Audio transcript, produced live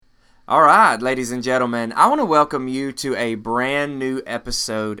All right, ladies and gentlemen, I want to welcome you to a brand new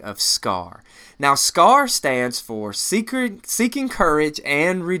episode of SCAR. Now, SCAR stands for Seeking Courage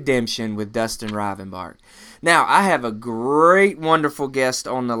and Redemption with Dustin Rivenbark. Now, I have a great, wonderful guest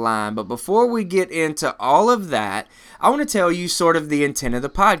on the line, but before we get into all of that, I want to tell you sort of the intent of the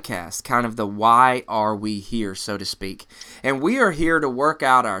podcast, kind of the why are we here, so to speak. And we are here to work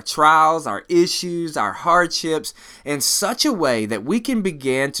out our trials, our issues, our hardships in such a way that we can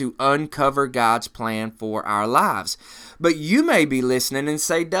begin to uncover God's plan for our lives. But you may be listening and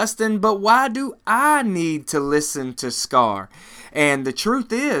say, Dustin, but why do I need to listen to SCAR? And the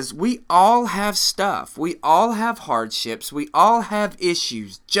truth is, we all have stuff. We all have hardships. We all have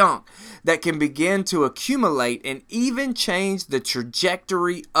issues, junk that can begin to accumulate and even change the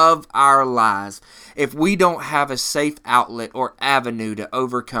trajectory of our lives if we don't have a safe outlet or avenue to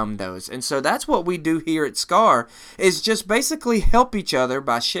overcome those. And so that's what we do here at SCAR, is just basically help each other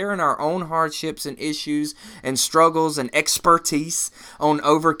by sharing our own hardships and issues and struggles and expertise on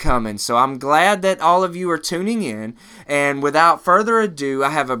overcoming. So I'm glad that all of you are tuning in. And without further ado, I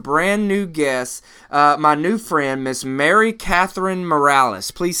have a brand new guest, my new friend, Miss Mary Catherine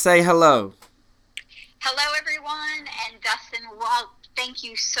Morales. Please say hello. Hello, everyone. And Dustin, well, thank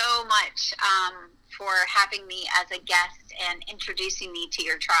you so much for having me as a guest and introducing me to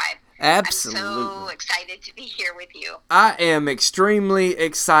your tribe. Absolutely. I'm so excited to be here with you. I am extremely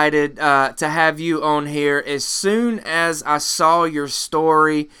excited to have you on here. As soon as I saw your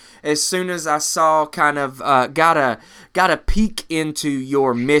story, as soon as I saw got a peek into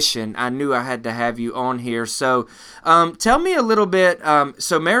your mission, I knew I had to have you on here. So tell me a little bit.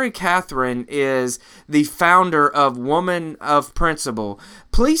 So Mary Catherine is the founder of Woman of Principle.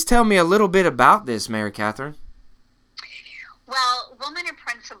 Please tell me a little bit about this, Mary Catherine. Well, Woman of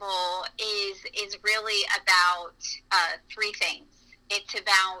Principle is really about three things. It's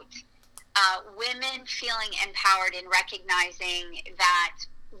about women feeling empowered and recognizing that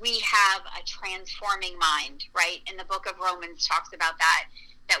we have a transforming mind, right? And the book of Romans talks about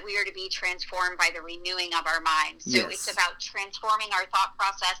that we are to be transformed by the renewing of our minds. So Yes. It's about transforming our thought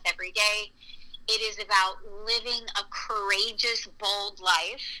process every day. It is about living a courageous, bold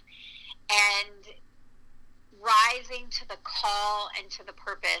life and rising to the call and to the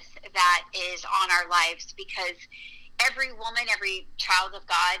purpose that is on our lives, because every woman, every child of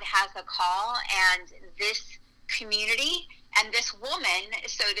God has a call, and this community and this woman,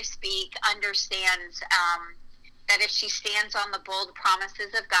 so to speak, understands that if she stands on the bold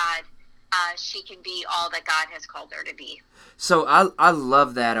promises of God, she can be all that God has called her to be. So I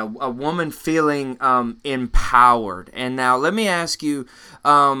love that, a woman feeling empowered. And now let me ask you,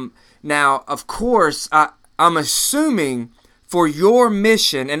 now of course I'm assuming for your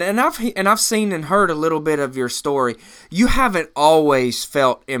mission, and I've seen and heard a little bit of your story, you haven't always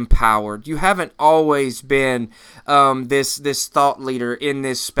felt empowered. You haven't always been this thought leader in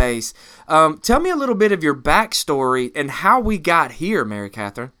this space. Tell me a little bit of your backstory and how we got here, Mary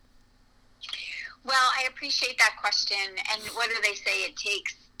Catherine. Well, I appreciate that question. And what do they say? It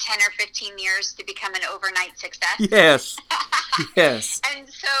takes 10 or 15 years to become an overnight success. Yes. Yes. And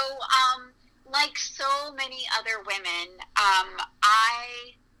so, like so many other women,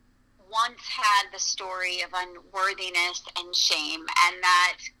 I once had the story of unworthiness and shame, and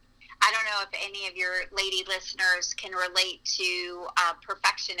that I don't know if any of your lady listeners can relate to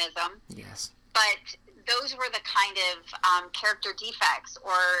perfectionism. Yes. But those were the kind of character defects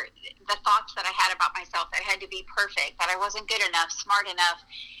or the thoughts that I had about myself, that I had to be perfect, that I wasn't good enough, smart enough.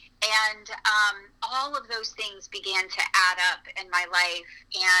 And all of those things began to add up in my life.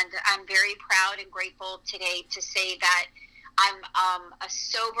 And I'm very proud and grateful today to say that I'm a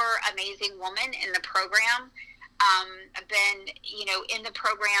sober, amazing woman in the program. I've been, in the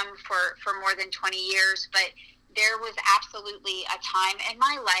program for more than 20 years, but there was absolutely a time in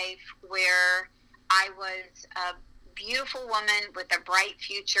my life where I was a beautiful woman with a bright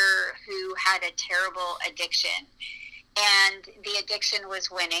future who had a terrible addiction. And the addiction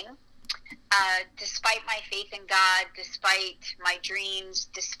was winning. Despite my faith in God, despite my dreams,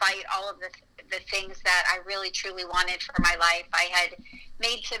 despite all of the things that I really, truly wanted for my life, I had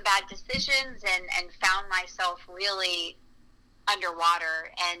made some bad decisions and found myself really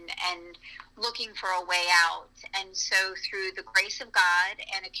underwater and looking for a way out. And so through the grace of God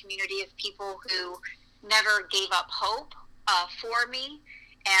and a community of people who never gave up hope for me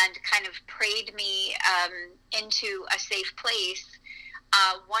and kind of prayed me into a safe place,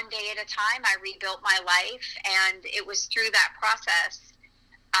 one day at a time, I rebuilt my life. And it was through that process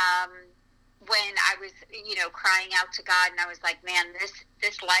when I was, crying out to God, and I was like, man,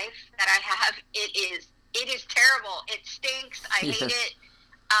 this life that I have, it is terrible. It stinks. I hate it.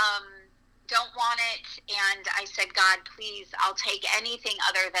 don't want it. And I said, God, please, I'll take anything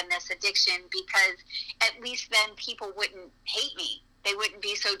other than this addiction, because at least then people wouldn't hate me. They wouldn't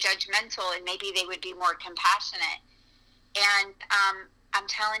be so judgmental, and maybe they would be more compassionate. And I'm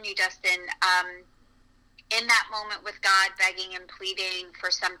telling you, Dustin, in that moment with God, begging and pleading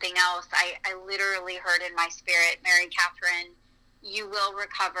for something else, I literally heard in my spirit, Mary Catherine, you will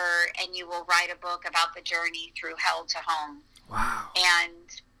recover, and you will write a book about the journey through hell to home. Wow. And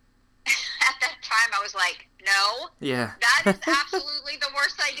at that time, I was like, no. Yeah. That is absolutely the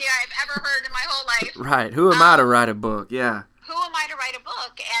worst idea I've ever heard in my whole life. Right. Who am I to write a book? Yeah. Who am I to write a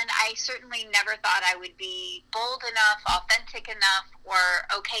book? And I certainly never thought I would be bold enough, authentic enough, or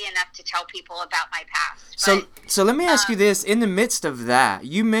okay enough to tell people about my past. So let me ask you this. In the midst of that,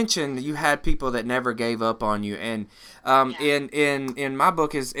 you mentioned you had people that never gave up on you, and in my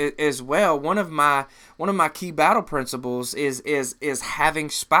book as well, one of my key battle principles is having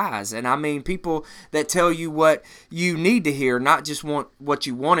spies. And I mean people that tell you what you need to hear, not just what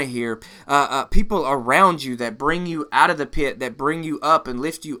you want to hear. People around you that bring you out of the pit, that bring you up and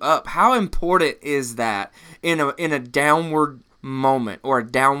lift you up. How important is that in a downward moment or a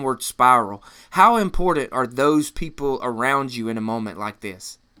downward spiral? How important are those people around you in a moment like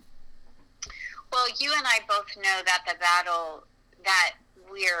this? Well, you and I both know that the battle that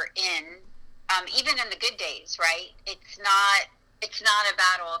we're in, even in the good days, right? It's not a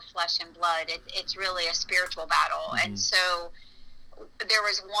battle of flesh and blood. It's really a spiritual battle. Mm-hmm. And so there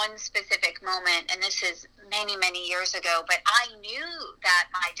was one specific moment, and this is many, many years ago, but I knew that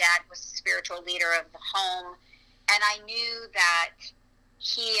my dad was the spiritual leader of the home, and I knew that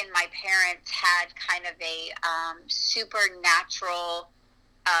he and my parents had kind of a supernatural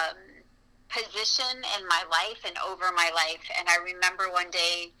position in my life and over my life. And I remember one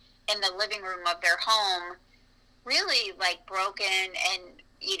day in the living room of their home, really like broken and,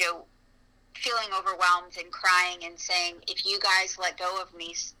 feeling overwhelmed and crying and saying, if you guys let go of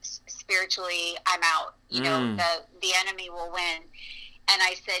me spiritually, I'm out. The enemy will win. And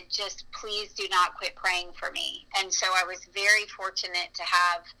I said, just please do not quit praying for me. And so I was very fortunate to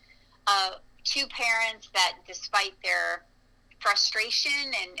have two parents that, despite their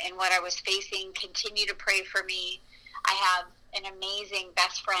frustration and what I was facing, continue to pray for me. I have an amazing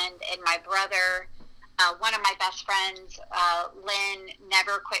best friend and my brother. One of my best friends, Lynn,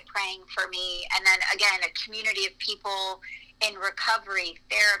 never quit praying for me. And then again, a community of people in recovery,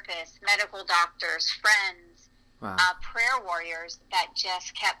 therapists, medical doctors, friends, wow. Prayer warriors that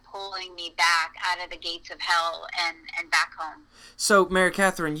just kept pulling me back out of the gates of hell and back home. So, Mary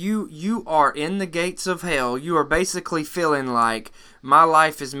Catherine, you are in the gates of hell. You are basically feeling like my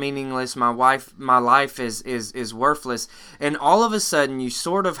life is meaningless. My life is worthless. And all of a sudden, you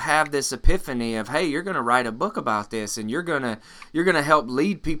sort of have this epiphany of, hey, you're going to write a book about this, and you're gonna help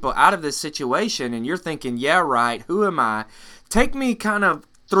lead people out of this situation. And you're thinking, yeah, right. Who am I? Take me kind of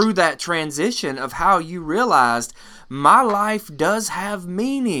through that transition of how you realized my life does have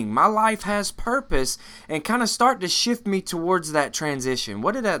meaning, my life has purpose, and kind of start to shift me towards that transition.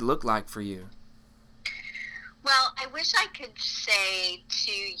 What did that look like for you? Well, I wish I could say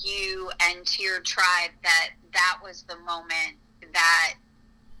to you and to your tribe that was the moment that,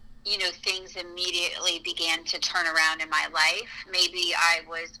 things immediately began to turn around in my life. Maybe I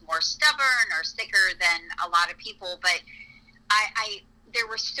was more stubborn or sicker than a lot of people, but there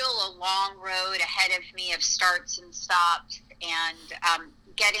was still a long road ahead of me of starts and stops and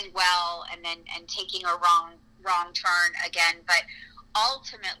getting well and taking a wrong turn again. But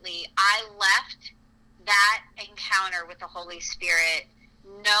ultimately, I left that encounter with the Holy Spirit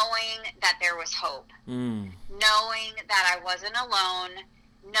knowing that there was hope, knowing that I wasn't alone,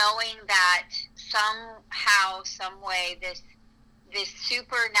 knowing that somehow, some way, this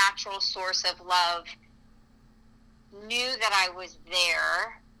supernatural source of love knew that I was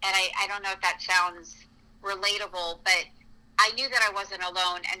there. And I don't know if that sounds relatable, but I knew that I wasn't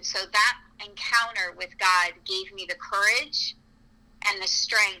alone. And so that encounter with God gave me the courage and the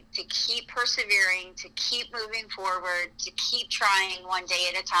strength to keep persevering, to keep moving forward, to keep trying one day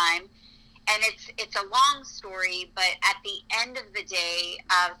at a time. And it's a long story, but at the end of the day,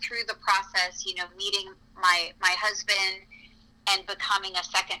 through the process, meeting my husband and becoming a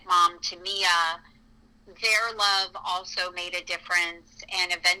second mom to Mia, their love also made a difference,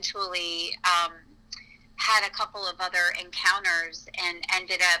 and eventually had a couple of other encounters and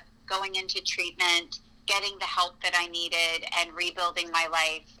ended up going into treatment, getting the help that I needed, and rebuilding my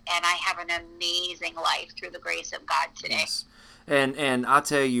life. And I have an amazing life through the grace of God today. Yes. And I'll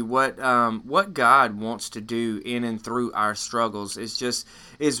tell you what God wants to do in and through our struggles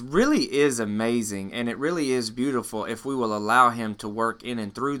is really is amazing, and it really is beautiful if we will allow Him to work in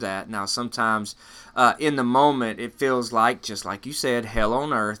and through that. Now sometimes in the moment it feels like, just like you said, hell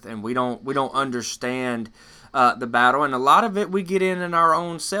on earth, and we don't understand the battle, and a lot of it we get in our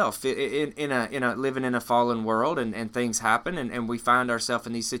own self, in a living in a fallen world, and things happen, and we find ourselves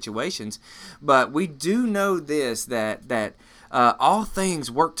in these situations. But we do know this, that all things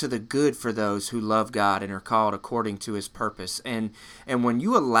work to the good for those who love God and are called according to His purpose. And when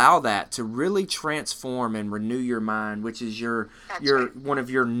you allow that to really transform and renew your mind, which is your right. one of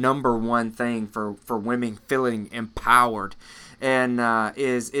your number one thing for women feeling empowered, and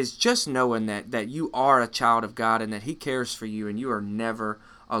is just knowing that you are a child of God and that He cares for you and you are never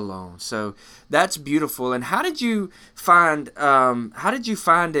alone. So that's beautiful. And how did you find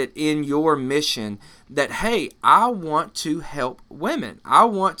it in your mission that, hey, I want to help women. I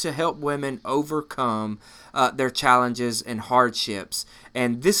want to help women overcome their challenges and hardships,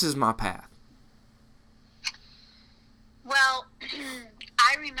 and this is my path? Well,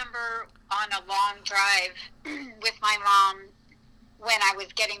 I remember on a long drive with my mom when I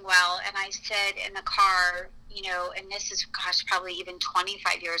was getting well, and I said in the car, and this is, gosh, probably even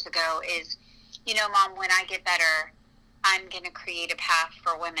 25 years ago, is, Mom, when I get better, I'm going to create a path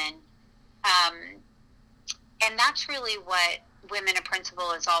for women. And that's really what Women of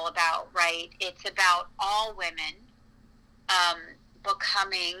Principle is all about, right? It's about all women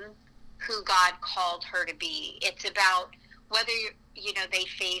becoming who God called her to be. It's about whether, they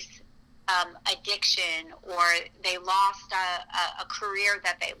face addiction, or they lost a career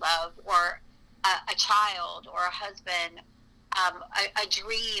that they love, or a child, or a husband, a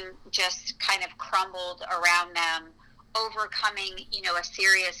dream just kind of crumbled around them, overcoming, a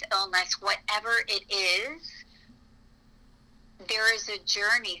serious illness, whatever it is. There is a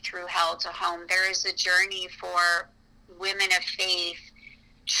journey through hell to home. There is a journey for women of faith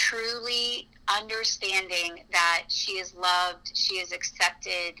truly understanding that she is loved, she is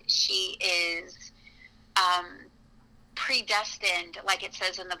accepted, she is predestined, like it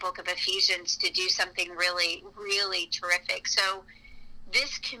says in the book of Ephesians, to do something really, really terrific. So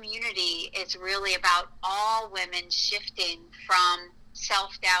this community is really about all women shifting from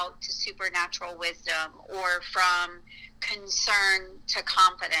self-doubt to supernatural wisdom, or from concern to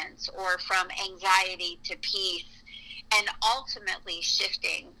confidence, or from anxiety to peace, and ultimately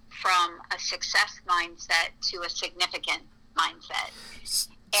shifting from a success mindset to a significant mindset.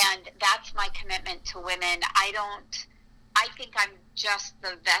 And that's my commitment to women. I think I'm just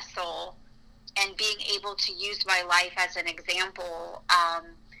the vessel, and being able to use my life as an example.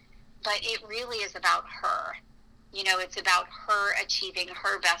 But it really is about her. It's about her achieving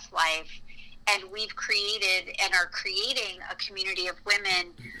her best life. And we've created and are creating a community of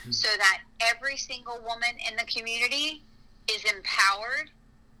women so that every single woman in the community is empowered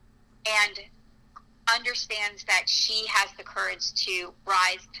and understands that she has the courage to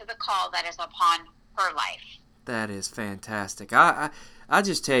rise to the call that is upon her life. That is fantastic. I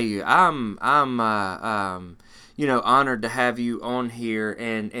just tell you, I'm honored to have you on here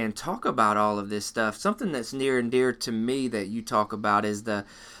and talk about all of this stuff. Something that's near and dear to me that you talk about is the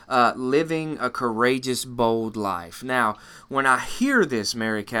living a courageous, bold life. Now, when I hear this,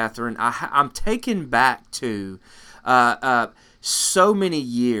 Mary Catherine, I'm taken back to so many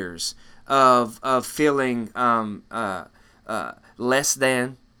years of feeling less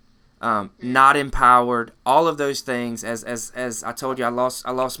than, not empowered, all of those things. As I told you, I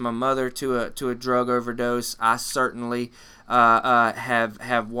lost my mother to a drug overdose. I certainly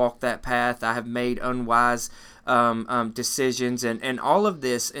have walked that path. I have made unwise decisions and all of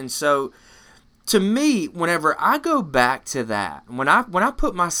this. And so, to me, whenever I go back to that, when I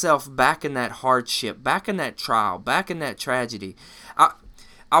put myself back in that hardship, back in that trial, back in that tragedy,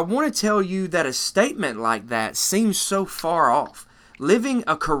 I want to tell you that a statement like that seems so far off. Living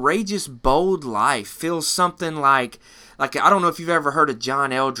a courageous, bold life feels something like I don't know if you've ever heard of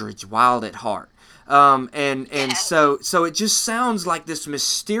John Eldridge, Wild at Heart. So it just sounds like this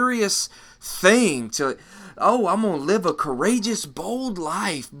mysterious thing to, I'm going to live a courageous, bold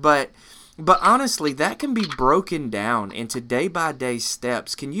life. But honestly, that can be broken down into day-by-day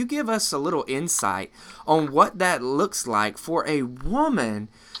steps. Can you give us a little insight on what that looks like for a woman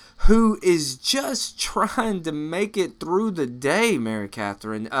who is just trying to make it through the day, Mary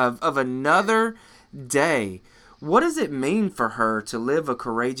Catherine, of another day? What does it mean for her to live a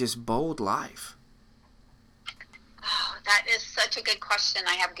courageous, bold life? Oh, that is such a good question.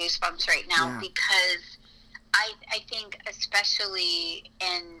 I have goosebumps right now because I think especially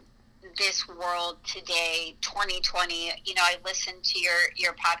in this world today, 2020. I listened to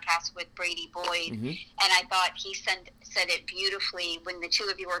your podcast with Brady Boyd, and I thought he said it beautifully when the two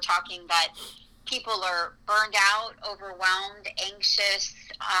of you were talking, that people are burned out, overwhelmed, anxious,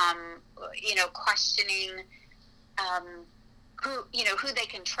 questioning who they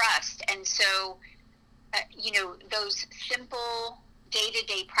can trust. And so, those simple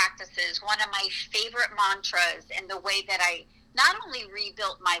day-to-day practices, one of my favorite mantras, and the way that I not only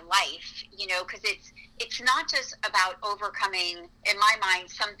rebuilt my life, because it's not just about overcoming, in my mind,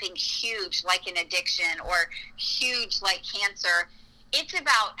 something huge like an addiction or huge like cancer. It's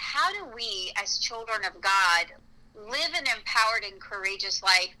about how do we, as children of God, live an empowered and courageous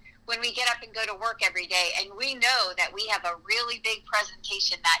life when we get up and go to work every day, and we know that we have a really big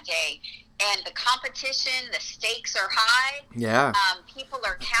presentation that day, and the competition, the stakes are high. Yeah. People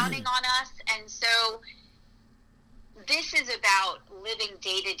are counting on us, and so this is about living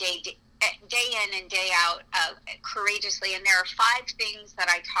day to day, day in and day out, courageously. And there are 5 things that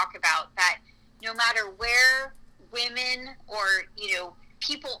I talk about that no matter where women or,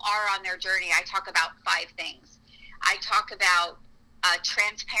 people are on their journey, I talk about 5 things. I talk about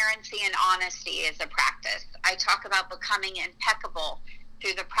transparency and honesty as a practice. I talk about becoming impeccable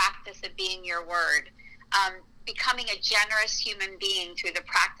through the practice of being your word. Becoming a generous human being through the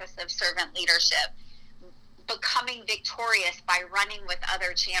practice of servant leadership. Becoming victorious by running with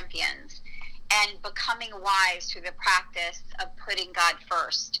other champions, and becoming wise through the practice of putting God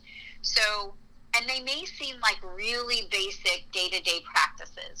first. So, and they may seem like really basic day-to-day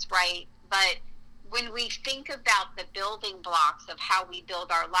practices, right? But when we think about the building blocks of how we build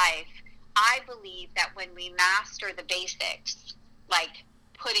our life, I believe that when we master the basics, like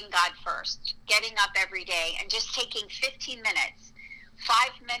putting God first, getting up every day and just taking 15 minutes,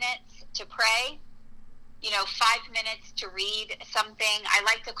 5 minutes to pray, 5 minutes to read something. I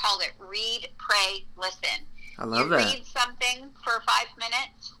like to call it read, pray, listen. I love that. You read something for 5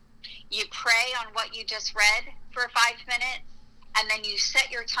 minutes. You pray on what you just read for 5 minutes. And then you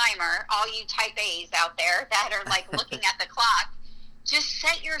set your timer, all you type A's out there that are like looking at the clock. Just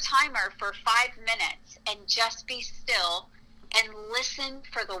set your timer for 5 minutes and just be still and listen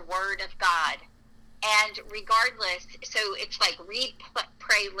for the word of God. And regardless, so it's like read,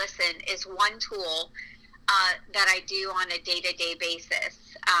 pray, listen is one tool that I do on a day-to-day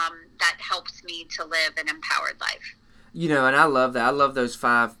basis that helps me to live an empowered life. And I love that. I love those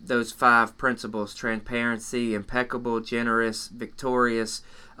five principles: transparency, impeccable, generous, victorious,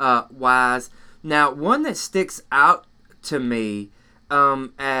 wise. Now, one that sticks out to me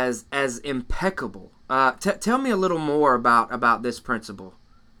as impeccable. Tell me a little more about this principle.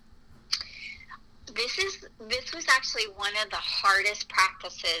 This was actually one of the hardest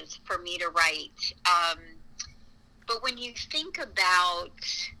practices for me to write. But when you think about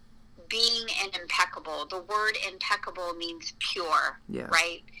being an impeccable, the word impeccable means pure,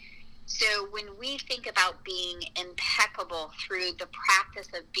 right? So when we think about being impeccable through the practice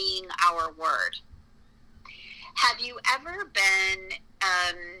of being our word, have you ever been,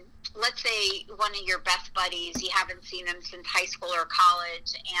 let's say one of your best buddies, you haven't seen him since high school or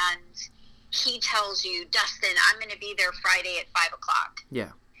college, and he tells you, Dustin, I'm going to be there Friday at 5 o'clock.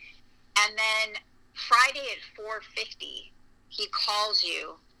 Yeah. And then Friday at 4:50, he calls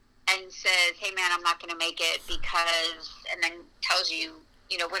you and says, hey man, I'm not going to make it because, and then tells you,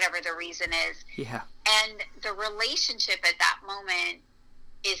 whatever the reason is. Yeah. And the relationship at that moment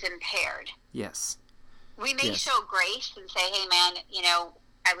is impaired. Yes. We may show grace and say, hey man,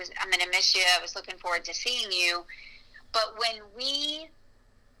 I'm going to miss you. I was looking forward to seeing you. But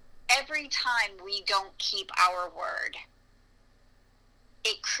every time we don't keep our word,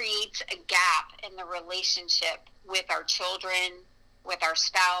 it creates a gap in the relationship with our children, with our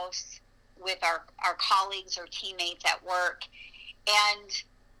spouse, with our colleagues or teammates at work. And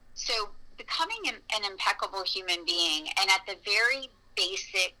so becoming an impeccable human being, and at the very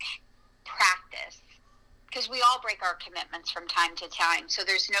basic practice, because we all break our commitments from time to time, so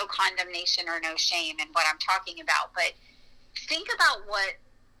there's no condemnation or no shame in what I'm talking about, but think about what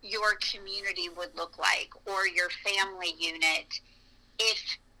your community would look like, or your family unit,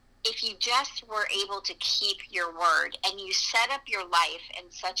 if you just were able to keep your word and you set up your life in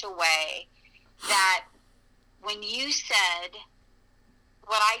such a way that when you said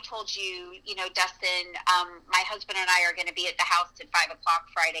what I told you, Dustin, my husband and I are going to be at the house at 5 o'clock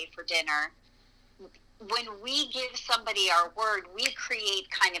Friday for dinner. When we give somebody our word, we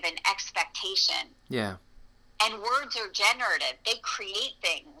create kind of an expectation. Yeah. And words are generative. They create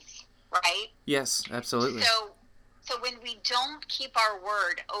things, right? Yes, absolutely. So when we don't keep our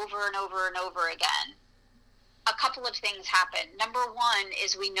word over and over and over again, a couple of things happen. Number one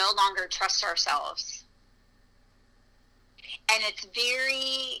is we no longer trust ourselves. And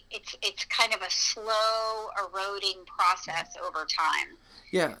it's kind of a slow eroding process over time.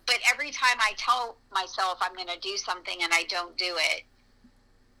 Yeah. But every time I tell myself I'm going to do something and I don't do it,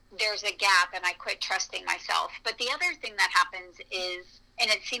 there's a gap and I quit trusting myself. But the other thing that happens is, and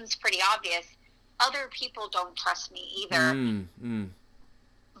it seems pretty obvious, other people don't trust me either.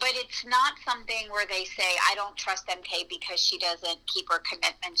 But it's not something where they say, I don't trust MK because she doesn't keep her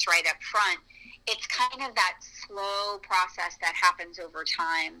commitments right up front. It's kind of that slow process that happens over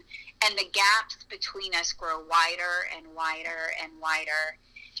time. And the gaps between us grow wider and wider and wider.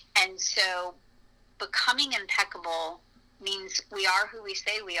 And so becoming impeccable means we are who we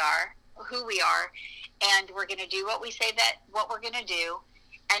say we are, and we're going to do what we're going to do.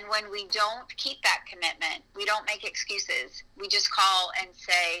 And when we don't keep that commitment, we don't make excuses. We just call and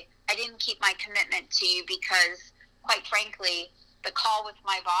say, I didn't keep my commitment to you because, quite frankly, the call with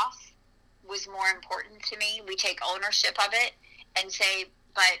my boss was more important to me. We take ownership of it and say,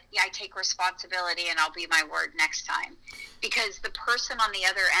 but yeah, I take responsibility and I'll be my word next time. Because the person on the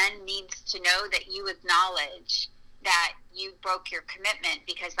other end needs to know that you acknowledge that you broke your commitment,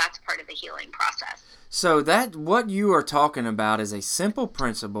 because that's part of the healing process. So that what you are talking about is a simple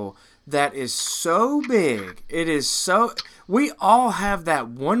principle that is so big. It is so, we all have that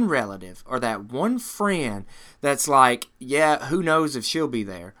one relative or that one friend that's like, yeah, who knows if she'll be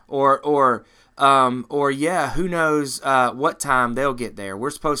there, or yeah, who knows what time they'll get there.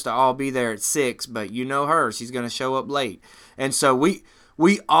 We're supposed to all be there at 6, but you know her, she's going to show up late. And so we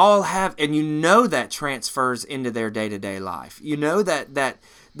all have, and you know that transfers into their day-to-day life. You know that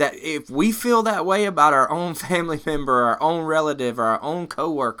if we feel that way about our own family member, our own relative, or our own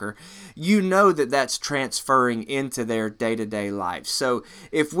coworker, you know that that's transferring into their day-to-day life. So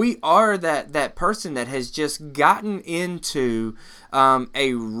if we are that person that has just gotten into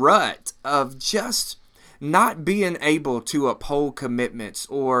a rut of just not being able to uphold commitments,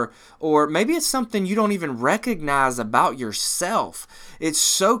 or maybe it's something you don't even recognize about yourself. It's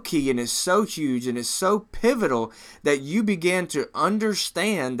so key and it's so huge and it's so pivotal that you begin to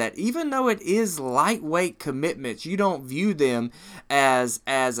understand that even though it is lightweight commitments, you don't view them as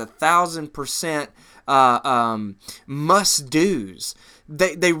 1,000% must-dos.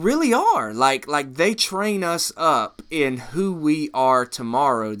 They really are like they train us up in who we are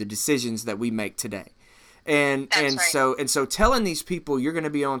tomorrow, the decisions that we make today. And That's right. So telling these people you're going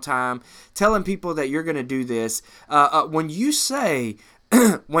to be on time, telling people that you're going to do this, when you say,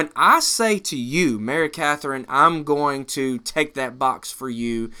 when I say to you, Mary Catherine, I'm going to take that box for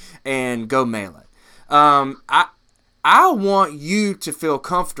you and go mail it. I want you to feel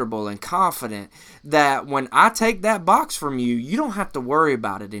comfortable and confident that when I take that box from you, you don't have to worry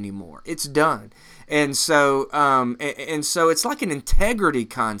about it anymore. It's done. And so it's like an integrity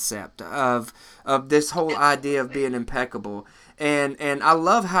concept of this whole idea of being impeccable. And I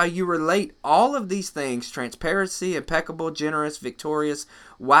love how you relate all of these things, transparency, impeccable, generous, victorious,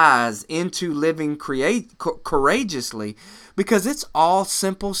 wise, into living courageously, because it's all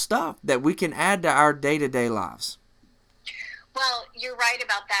simple stuff that we can add to our day-to-day lives. Well, you're right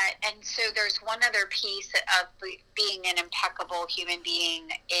about that. And so there's one other piece of being an impeccable human being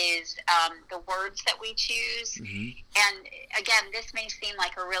is the words that we choose. Mm-hmm. And again, this may seem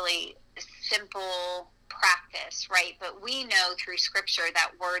like a really simple practice, right? But we know through Scripture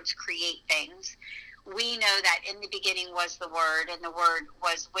that words create things. We know that in the beginning was the Word, and the Word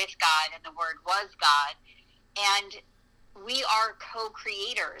was with God, and the Word was God. And we are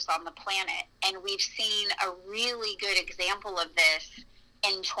co-creators on the planet, and we've seen a really good example of this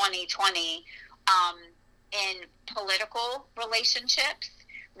in 2020 in political relationships.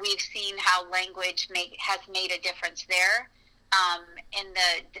 We've seen how language has made a difference there, in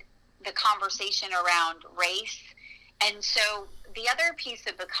the conversation around race. And so the other piece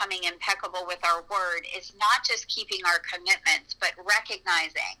of becoming impeccable with our word is not just keeping our commitments, but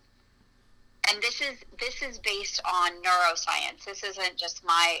recognizing. And this is based on neuroscience. This isn't just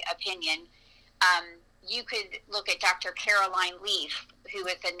my opinion. You could look at Dr. Caroline Leaf, who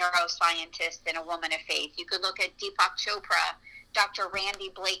is a neuroscientist and a woman of faith. You could look at Deepak Chopra, Dr. Randy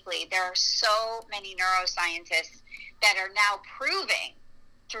Blakely. There are so many neuroscientists that are now proving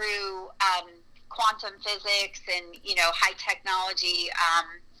through quantum physics and high technology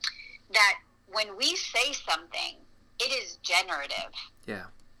that when we say something, it is generative. Yeah.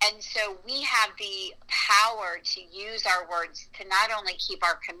 And so we have the power to use our words to not only keep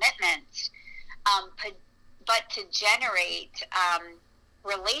our commitments, but to generate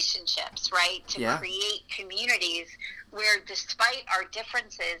relationships, right? To Yeah. create communities where, despite our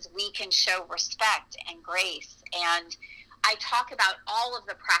differences, we can show respect and grace. And I talk about all of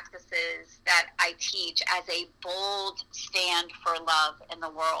the practices that I teach as a bold stand for love in the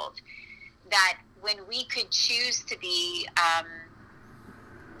world. That when we could choose to be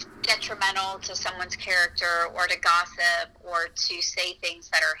detrimental to someone's character, or to gossip, or to say things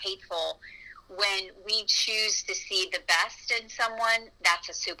that are hateful, when we choose to see the best in someone, that's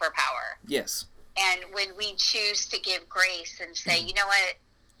a superpower. Yes. And when we choose to give grace and say, you know what,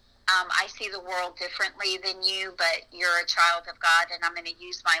 I see the world differently than you, but you're a child of God, and I'm going to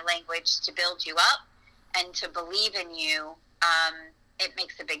use my language to build you up and to believe in you, it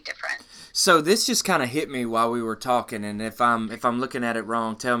makes a big difference. So this just kind of hit me while we were talking, and if I'm looking at it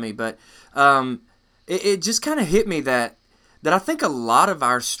wrong, tell me. But it just kind of hit me that I think a lot of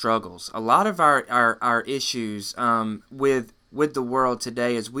our struggles, a lot of our issues with the world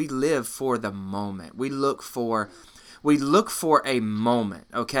today is we live for the moment. We look for a moment,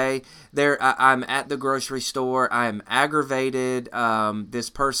 okay? I'm at the grocery store. I am aggravated. This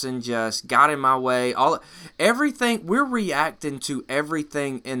person just got in my way. Everything, we're reacting to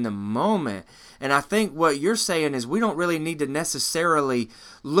everything in the moment. And I think what you're saying is we don't really need to necessarily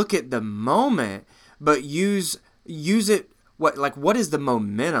look at the moment, but use it. What is the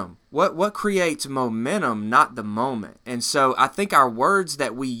momentum? What creates momentum, not the moment? And so I think our words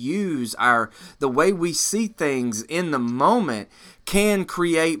that we use, the way we see things in the moment, can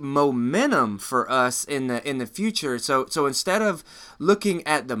create momentum for us in the future. So instead of looking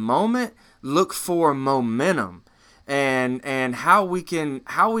at the moment, look for momentum. And how we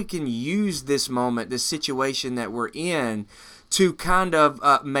can use this moment, this situation that we're in, to kind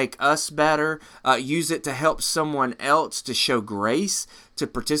of make us better, use it to help someone else, to show grace, to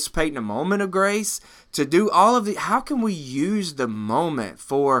participate in a moment of grace, to do all of the. How can we use the moment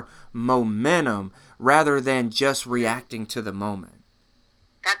for momentum rather than just reacting to the moment?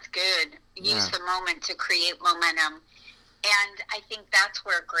 That's good. Use the moment to create momentum. And I think that's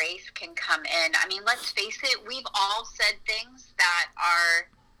where grace can come in. I mean, let's face it, we've all said things that are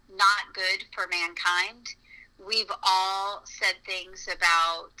not good for mankind. We've all said things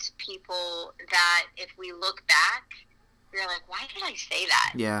about people that, if we look back, we're like, why did I say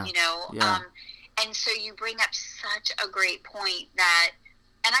that? Yeah. You know? Yeah. And so you bring up such a great point that,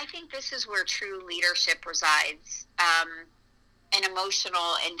 and I think this is where true leadership resides, and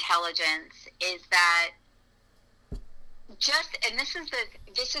emotional intelligence, is that and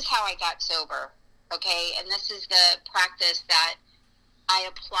this is how I got sober, okay? And this is the practice that I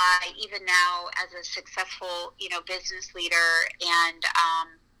apply even now as a successful, business leader, and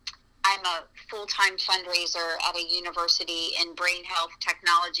I'm a full-time fundraiser at a university in brain health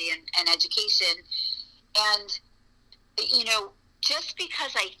technology and education. And, just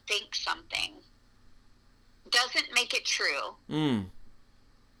because I think something doesn't make it true.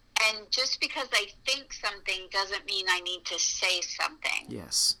 And just because I think something doesn't mean I need to say something.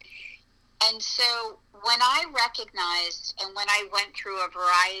 Yes. And so when I recognized, and when I went through a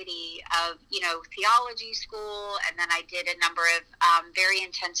variety of, theology school, and then I did a number of very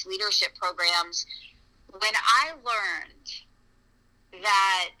intense leadership programs, when I learned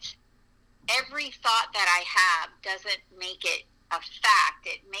that every thought that I have doesn't make it a fact,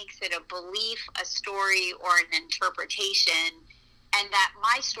 it makes it a belief, a story, or an interpretation, and that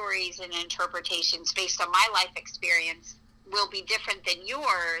my stories and interpretations based on my life experience will be different than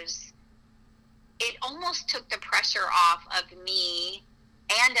yours, it almost took the pressure off of me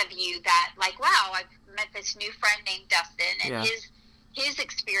and of you, that, like, wow, I've met this new friend named Dustin, and his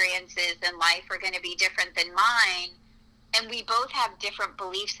experiences in life are going to be different than mine, and we both have different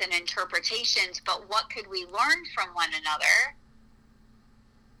beliefs and interpretations, but what could we learn from one another?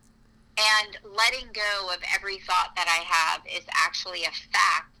 And letting go of every thought that I have is actually a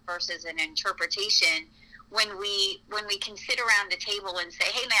fact versus an interpretation. When we can sit around the table and say,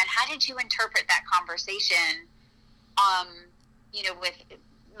 hey man, how did you interpret that conversation, with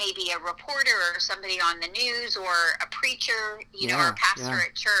maybe a reporter or somebody on the news, or a preacher, or a pastor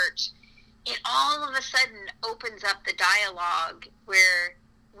at church, it all of a sudden opens up the dialogue where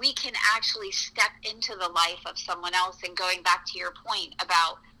we can actually step into the life of someone else. And going back to your point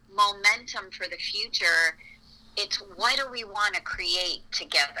about momentum for the future, it's what do we want to create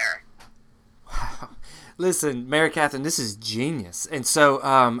together? Wow. Listen, Mary Catherine, this is genius. And so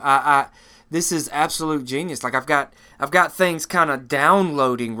this is absolute genius. Like I've got things kind of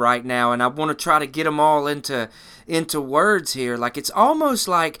downloading right now, and I want to try to get them all into words here. Like it's almost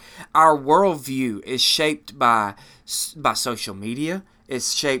like our worldview is shaped by social media.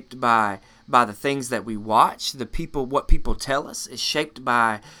 It's shaped by the things that we watch, what people tell us. It's shaped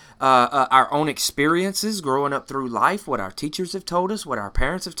by our own experiences growing up through life, what our teachers have told us, what our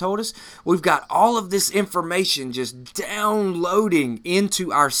parents have told us. We've got all of this information just downloading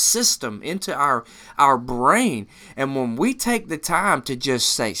into our system, into our brain. And when we take the time to just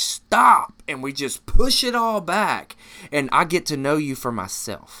say stop and we just push it all back, and I get to know you for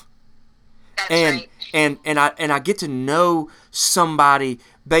myself. That's right. And I get to know somebody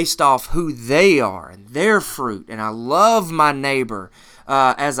based off who they are and their fruit, and I love my neighbor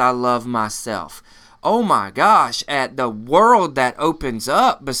as I love myself. Oh my gosh, at the world that opens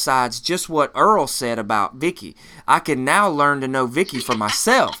up besides just what Earl said about Vicky. I can now learn to know Vicky for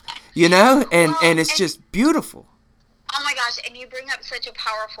myself, and it's just beautiful. Oh my gosh, and you bring up such a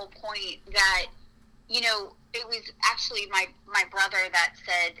powerful point that, it was actually my brother that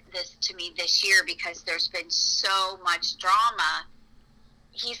said this to me this year, because there's been so much drama.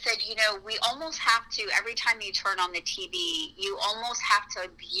 He said, we almost have to, every time you turn on the TV, you almost have to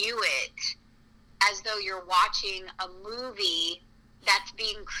view it as though you're watching a movie that's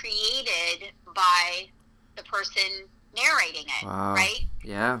being created by the person narrating it, wow. Right?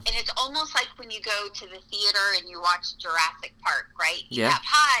 Yeah. And it's almost like when you go to the theater and you watch Jurassic Park, right? You yeah. have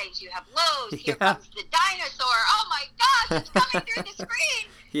highs, you have lows, here comes the dinosaur, oh my gosh, it's coming through the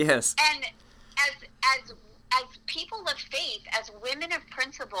screen. Yes. And as people of faith, as women of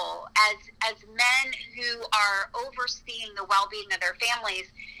principle, as men who are overseeing the well-being of their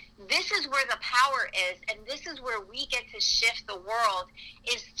families, this is where the power is, and this is where we get to shift the world,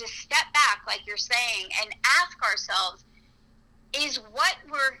 is to step back, like you're saying, and ask ourselves, is what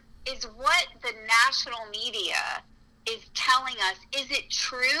the national media is telling us, is it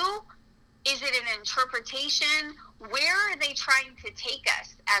true? Is it an interpretation? Where are they trying to take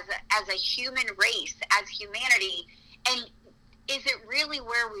us as a human race, as humanity? And is it really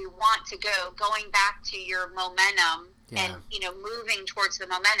where we want to go? Going back to your momentum, yeah. and moving towards the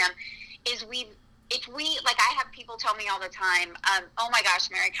momentum, if we like, I have people tell me all the time, oh my gosh,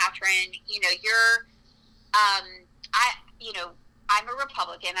 Mary Catherine, you're I'm a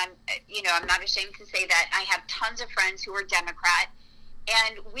Republican. I'm not ashamed to say that. I have tons of friends who are Democrat,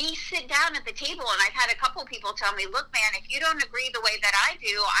 and we sit down at the table, and I've had a couple people tell me, look, man, if you don't agree the way that I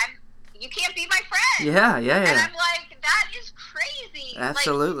do, you can't be my friend. Yeah. And I'm like, that is crazy.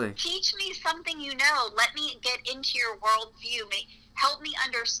 Absolutely. Like, teach me something you know. Let me get into your worldview. Help me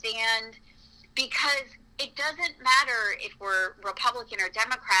understand, because it doesn't matter if we're Republican or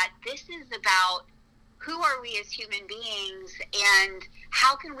Democrat. This is about who are we as human beings, and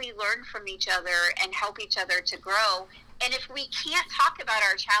how can we learn from each other and help each other to grow. And if we can't talk about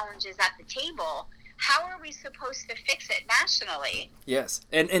our challenges at the table, how are we supposed to fix it nationally? Yes.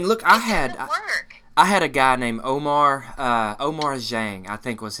 And look, I had a guy named Omar Zhang, I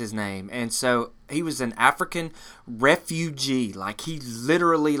think was his name. And so he was an African refugee. Like, he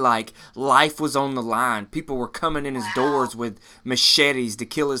literally, like, life was on the line. People were coming in his doors with machetes to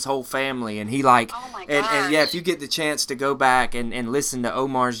kill his whole family. And he, like, oh my and yeah, if you get the chance to go back and listen to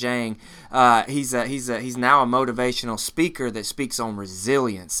Omar Zhang, he's now a motivational speaker that speaks on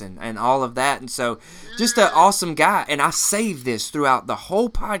resilience and all of that. And so just an awesome guy. And I saved this throughout the whole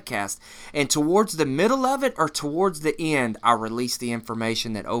podcast. And towards the middle of it, or towards the end, I released the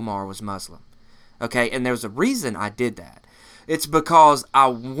information that Omar was Muslim. Okay, and there's a reason I did that. It's because I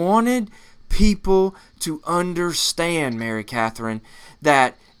wanted people to understand, Mary Catherine,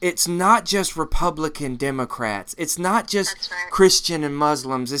 that it's not just Republican Democrats. It's not just Christian and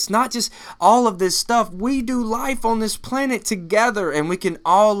Muslims. It's not just all of this stuff. We do life on this planet together, and we can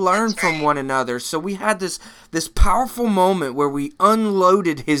all learn from one another. So we had this powerful moment where we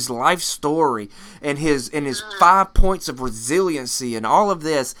unloaded his life story and his 5 points of resiliency and all of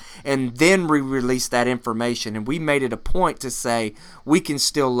this, and then we released that information, and we made it a point to say we can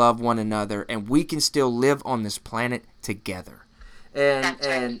still love one another and we can still live on this planet together.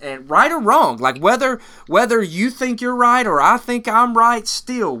 And right or wrong, like whether you think you're right or I think I'm right,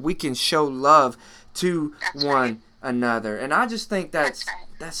 still we can show love to one another. And I just think that's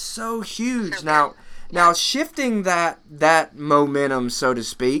so huge. So now shifting that momentum, so to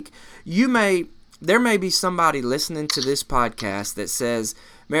speak, there may be somebody listening to this podcast that says,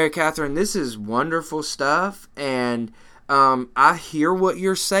 Mary Catherine, this is wonderful stuff, and I hear what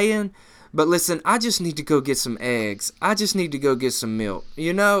you're saying. But listen, I just need to go get some eggs. I just need to go get some milk,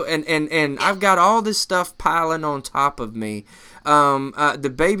 and I've got all this stuff piling on top of me.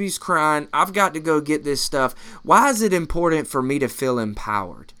 The baby's crying. I've got to go get this stuff. Why is it important for me to feel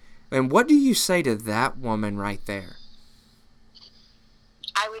empowered? And what do you say to that woman right there?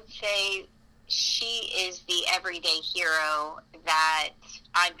 I would say she is the everyday hero that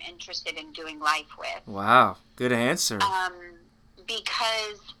I'm interested in doing life with. Wow, good answer.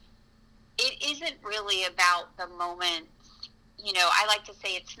 Because it isn't really about the moments. I like to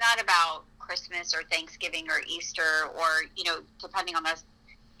say it's not about Christmas or Thanksgiving or Easter or, depending on us.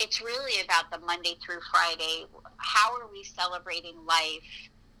 It's really about the Monday through Friday. How are we celebrating life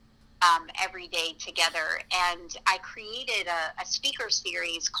every day together? And I created a speaker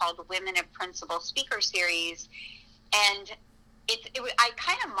series called the Women of Principle Speaker Series. And I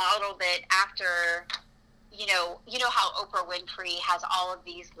kind of modeled it after, how Oprah Winfrey has all of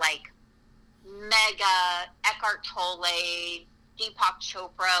these like mega Eckhart Tolle, Deepak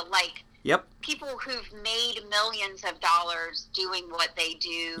Chopra, like Yep. people who've made millions of dollars doing what they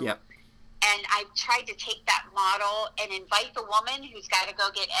do. Yep. And I've tried to take that model and invite the woman who's got to go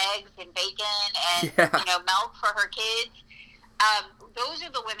get eggs and bacon and milk for her kids. Those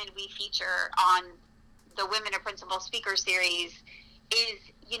are the women we feature on the Women of Principle Speaker Series. Is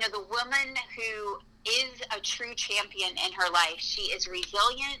the woman who is a true champion in her life. She is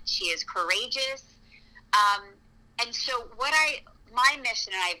resilient. She is courageous. And so my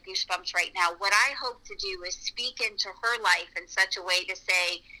mission, and I have goosebumps right now, what I hope to do is speak into her life in such a way to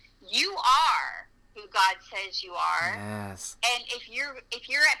say, you are who God says you are. Yes. And if you're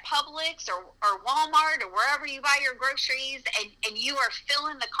at Publix or Walmart or wherever you buy your groceries and you are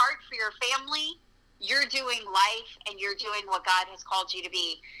filling the cart for your family, you're doing life and you're doing what God has called you to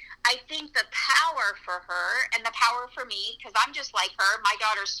be. I think the power for her and the power for me, because I'm just like her. My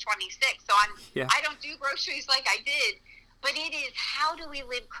daughter's 26, so I don't do groceries like I did. But it is, how do we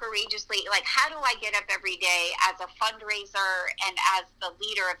live courageously? Like, how do I get up every day as a fundraiser and as the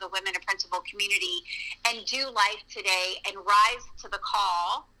leader of the Women of Principle community and do life today and rise to the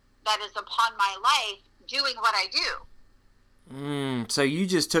call that is upon my life, doing what I do? So you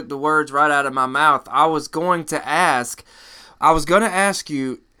just took the words right out of my mouth. I was going to ask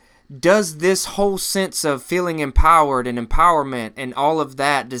you, does this whole sense of feeling empowered and empowerment and all of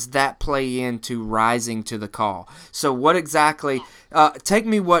that, does that play into rising to the call? So what exactly, take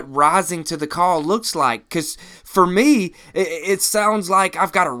me what rising to the call looks like, because for me, it sounds like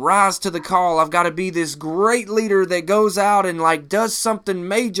I've got to rise to the call. I've got to be this great leader that goes out and like does something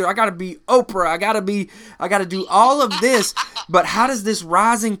major. I got to be Oprah. I got to do all of this. But how does this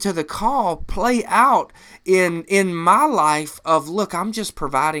rising to the call play out in my life of, look, I'm just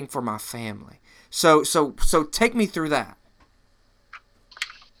providing for my family. So take me through that.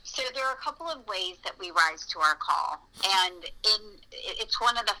 So there are a couple of ways that we rise to our call, and it's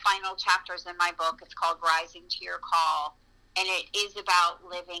one of the final chapters in my book. It's called Rising to Your Call, and it is about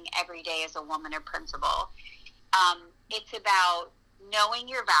living every day as a woman of principle. It's about knowing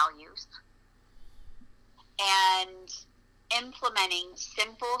your values and implementing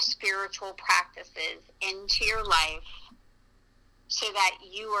simple spiritual practices into your life so that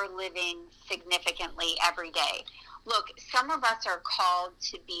you are living significantly every day. Look, some of us are called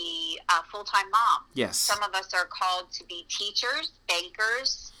to be full-time moms. Yes. Some of us are called to be teachers,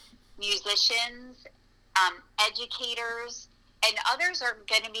 bankers, musicians, educators, and others are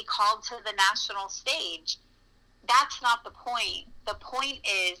going to be called to the national stage. That's not the point. The point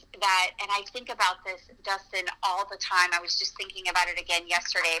is that, and I think about this, Dustin, all the time. I was just thinking about it again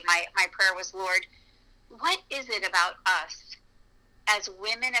yesterday. My prayer was, Lord, what is it about us as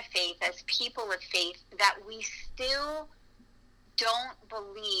women of faith, as people of faith, that we still don't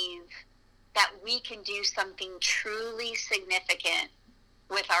believe that we can do something truly significant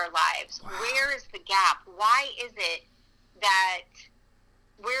with our lives? Wow. Where is the gap? Why is it that,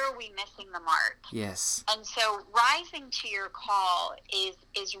 where are we missing the mark? Yes. And so rising to your call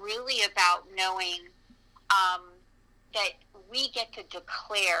is really about knowing that we get to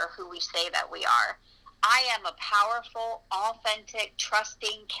declare who we say that we are. I am a powerful, authentic,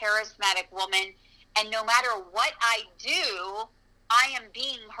 trusting, charismatic woman, and no matter what I do, I am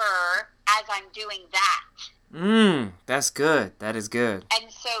being her as I'm doing that. That's good. That is good.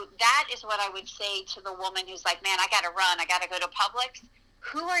 And so that is what I would say to the woman who's like, man, I got to run. I got to go to Publix.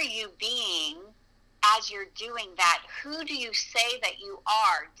 Who are you being as you're doing that? Who do you say that you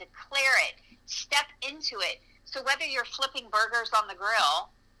are? Declare it. Step into it. So whether you're flipping burgers on the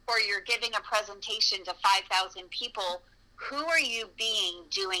grill or you're giving a presentation to 5,000 people, who are you being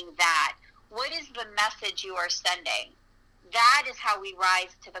doing that? What is the message you are sending? That is how we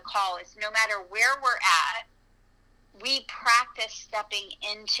rise to the call. Is no matter where we're at, we practice stepping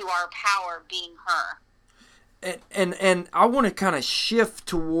into our power, being her. And I want to kind of shift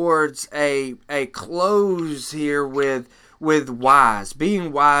towards a close here with wise,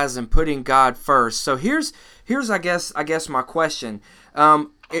 being wise and putting God first. So here's I guess my question.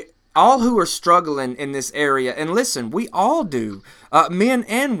 all who are struggling in this area, and listen, we all do, men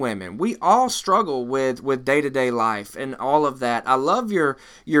and women, we all struggle with day-to-day life and all of that. I love your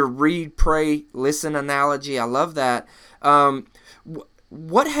read, pray, listen analogy. I love that.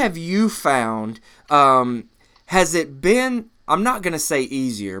 What have you found? Has it been, I'm not going to say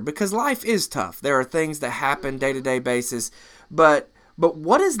easier, because life is tough. There are things that happen day-to-day basis, but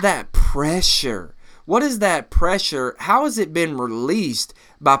what is that pressure? What is that pressure? How has it been released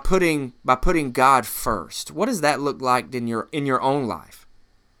by putting God first? What does that look like in your own life?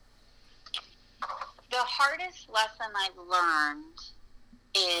 The hardest lesson I've learned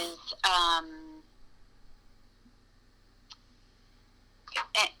is,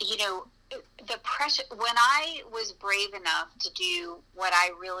 the pressure. When I was brave enough to do what I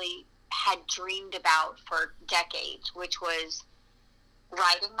really had dreamed about for decades, which was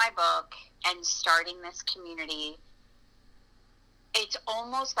writing my book and starting this community, it's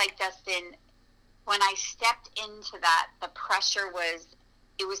almost like, Dustin, when I stepped into that, the pressure was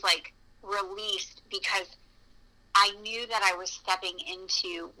like released, because I knew that I was stepping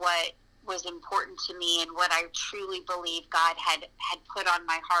into what was important to me and what I truly believe God had put on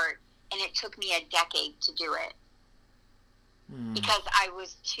my heart. And it took me a decade to do it, because I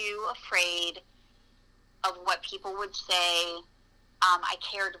was too afraid of what people would say. I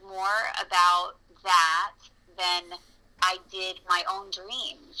cared more about that than I did my own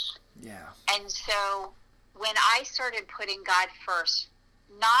dreams. Yeah. And so when I started putting God first,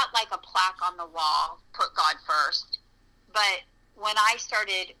 not like a plaque on the wall, put God first, but when I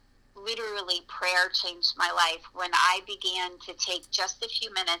started, literally, prayer changed my life. When I began to take just a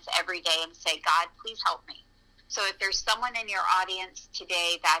few minutes every day and say, God, please help me. So if there's someone in your audience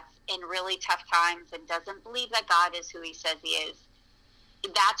today that's in really tough times and doesn't believe that God is who he says he is,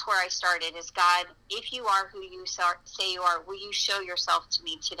 that's where I started, is God, if you are who you say you are, will you show yourself to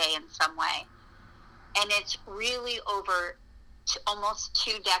me today in some way? And it's really over almost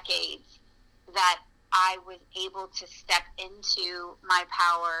 2 decades that I was able to step into my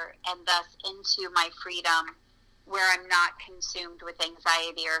power and thus into my freedom, where I'm not consumed with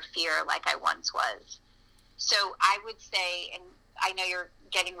anxiety or fear like I once was. So I would say, and I know you're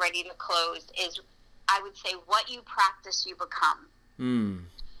getting ready to close, is I would say what you practice, you become.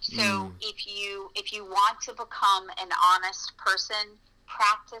 So if you want to become an honest person,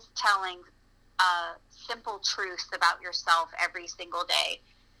 practice telling simple truths about yourself every single day.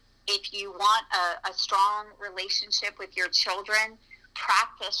 If you want a strong relationship with your children,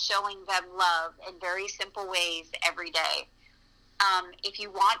 practice showing them love in very simple ways every day. If you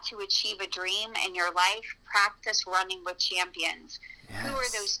want to achieve a dream in your life, practice running with champions. Yes. Who are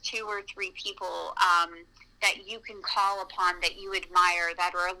those 2 or 3 people that you can call upon, that you admire,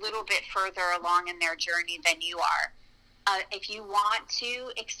 that are a little bit further along in their journey than you are? If you want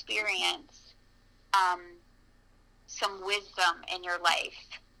to experience some wisdom in your life,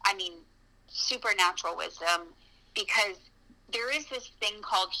 I mean, supernatural wisdom, because there is this thing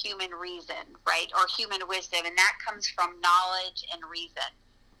called human reason, right? Or human wisdom, and that comes from knowledge and reason.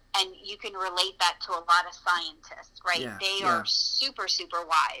 And you can relate that to a lot of scientists, right? Yeah, they are super, super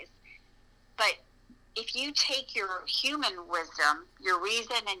wise. But if you take your human wisdom, your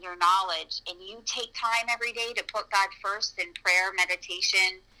reason and your knowledge, and you take time every day to put God first in prayer,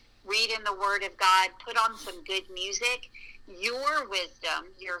 meditation, read in the Word of God, put on some good music, your wisdom,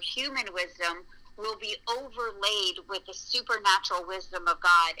 your human wisdom, will be overlaid with the supernatural wisdom of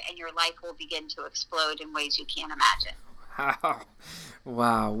God, and your life will begin to explode in ways you can't imagine.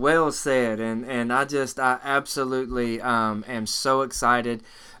 Wow, well said. And I absolutely am so excited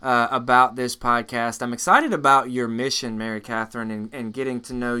about this podcast. I'm excited about your mission, Mary Catherine, and getting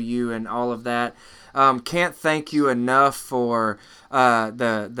to know you and all of that. Can't thank you enough for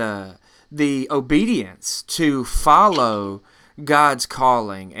the obedience to follow God's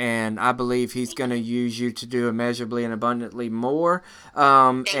calling, and I believe he's going to use you to do immeasurably and abundantly more.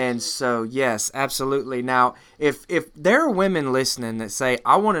 And so, yes, absolutely. Now, if there are women listening that say,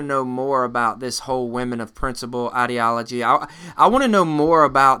 I want to know more about this whole Women of Principle ideology, I want to know more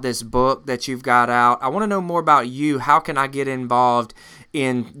about this book that you've got out, I want to know more about you, how can I get involved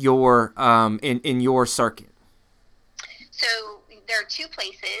in your in your circuit? So there are 2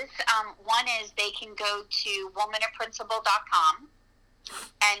 places. One is they can go to womanofprinciple.com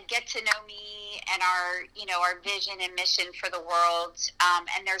and get to know me and our vision and mission for the world.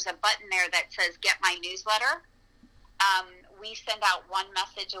 And there's a button there that says "Get my newsletter." We send out 1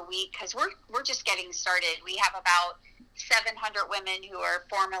 message a week, because we're just getting started. We have about 700 women who are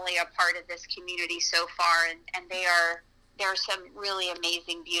formally a part of this community so far, and there are some really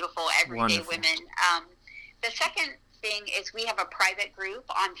amazing, beautiful, everyday Wonderful. Women. The second thing is we have a private group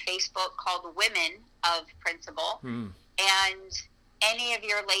on Facebook called Women of Principle. And any of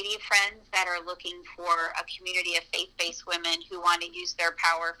your lady friends that are looking for a community of faith-based women who want to use their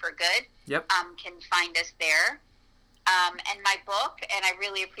power for good can find us there. And my book, and I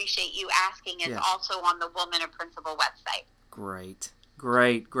really appreciate you asking, is also on the Woman of Principle website. Great.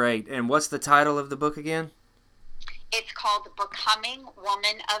 And what's the title of the book again? It's called Becoming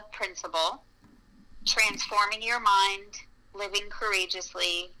Woman of Principle, Transforming Your Mind, Living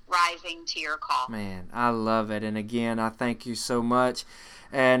Courageously, Rising to Your Call. Man, I love it. And again, I thank you so much.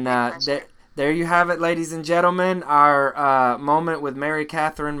 And there you have it, ladies and gentlemen, our moment with Mary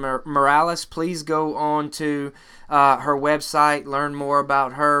Catherine Morales. Please go on to her website, learn more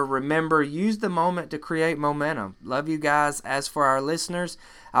about her. Remember, use the moment to create momentum. Love you guys. As for our listeners,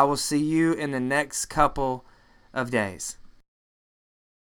 I will see you in the next couple of days.